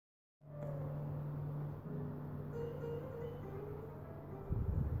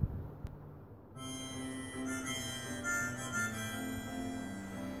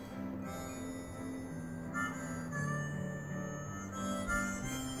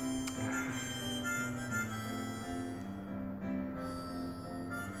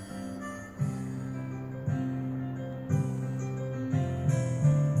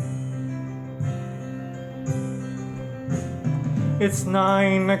It's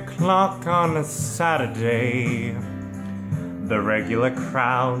 9 o'clock on a Saturday. The regular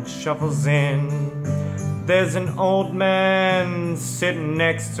crowd shuffles in. There's an old man sitting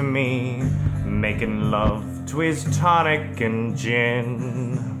next to me, making love to his tonic and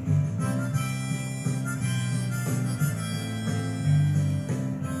gin.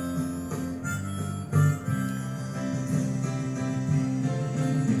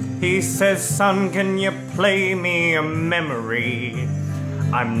 He says, "Son, can you play me a memory?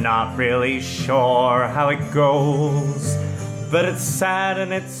 I'm not really sure how it goes, but it's sad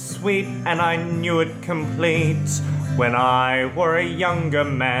and it's sweet, and I knew it complete when I wore a younger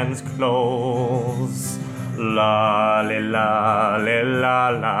man's clothes. La li la li la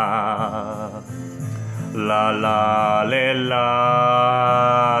la, la la li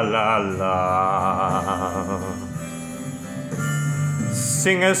la la la.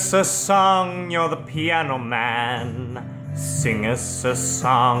 Sing us a song, you're the piano man. Sing us a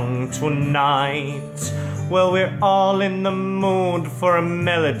song tonight. Well, we're all in the mood for a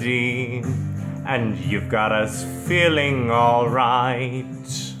melody, and you've got us feeling all right.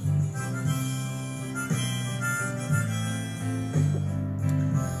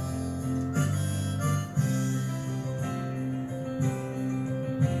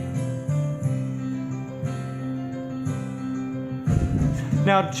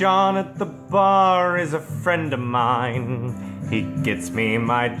 Now John at the bar is a friend of mine. He gets me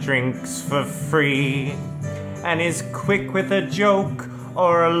my drinks for free, and is quick with a joke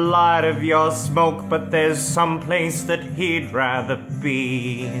or a light of your smoke, but there's some place that he'd rather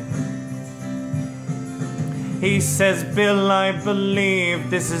be. He says, "Bill, I believe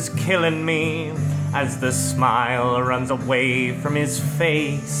this is killing me," as the smile runs away from his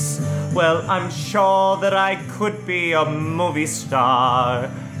face. Well, I'm sure that I could be a movie star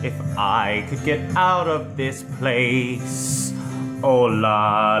if I could get out of this place. Oh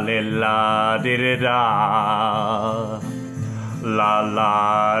la li la di di da, la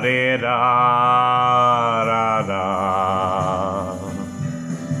la di da da da.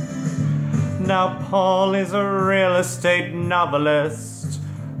 Now Paul is a real estate novelist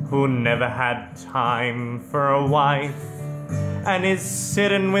who never had time for a wife, and is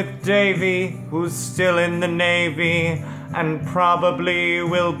sitting with Davy, who's still in the Navy and probably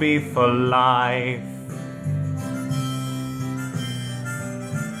will be for life.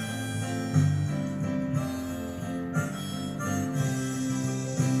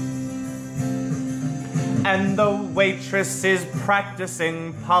 And the waitress is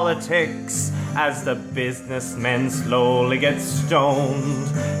practicing politics as the businessmen slowly get stoned.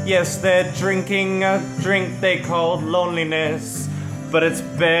 Yes, they're drinking a drink they call loneliness, but it's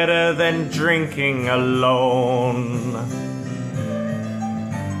better than drinking alone.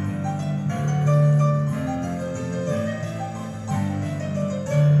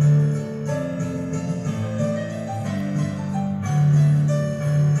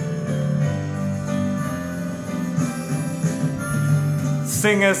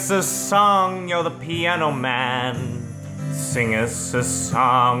 Sing us a song, you're the piano man. Sing us a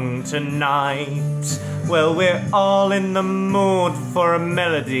song tonight. Well, we're all in the mood for a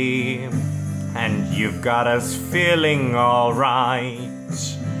melody, and you've got us feeling all right.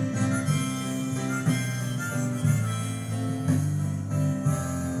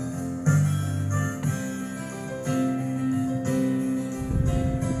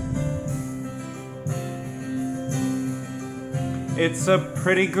 It's a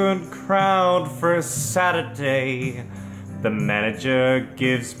pretty good crowd for a Saturday. The manager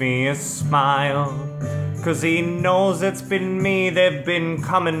gives me a smile, 'cause he knows it's been me they've been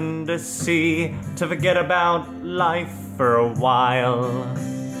coming to see, to forget about life for a while.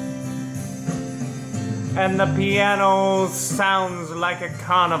 And the piano sounds like a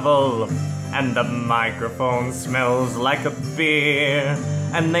carnival, and the microphone smells like a beer.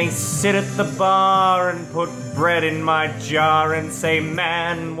 And they sit at the bar and put bread in my jar and say,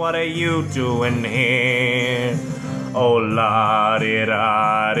 "Man, what are you doing here?" Oh la di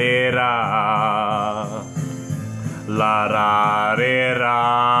da di da, la da di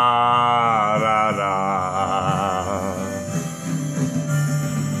da da da.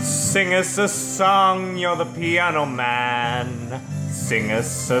 Sing us a song, you're the piano man. Sing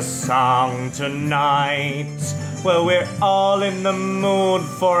us a song tonight. Well, we're all in the mood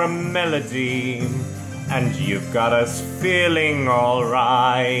for a melody, and you've got us feeling all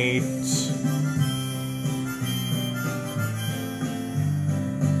right.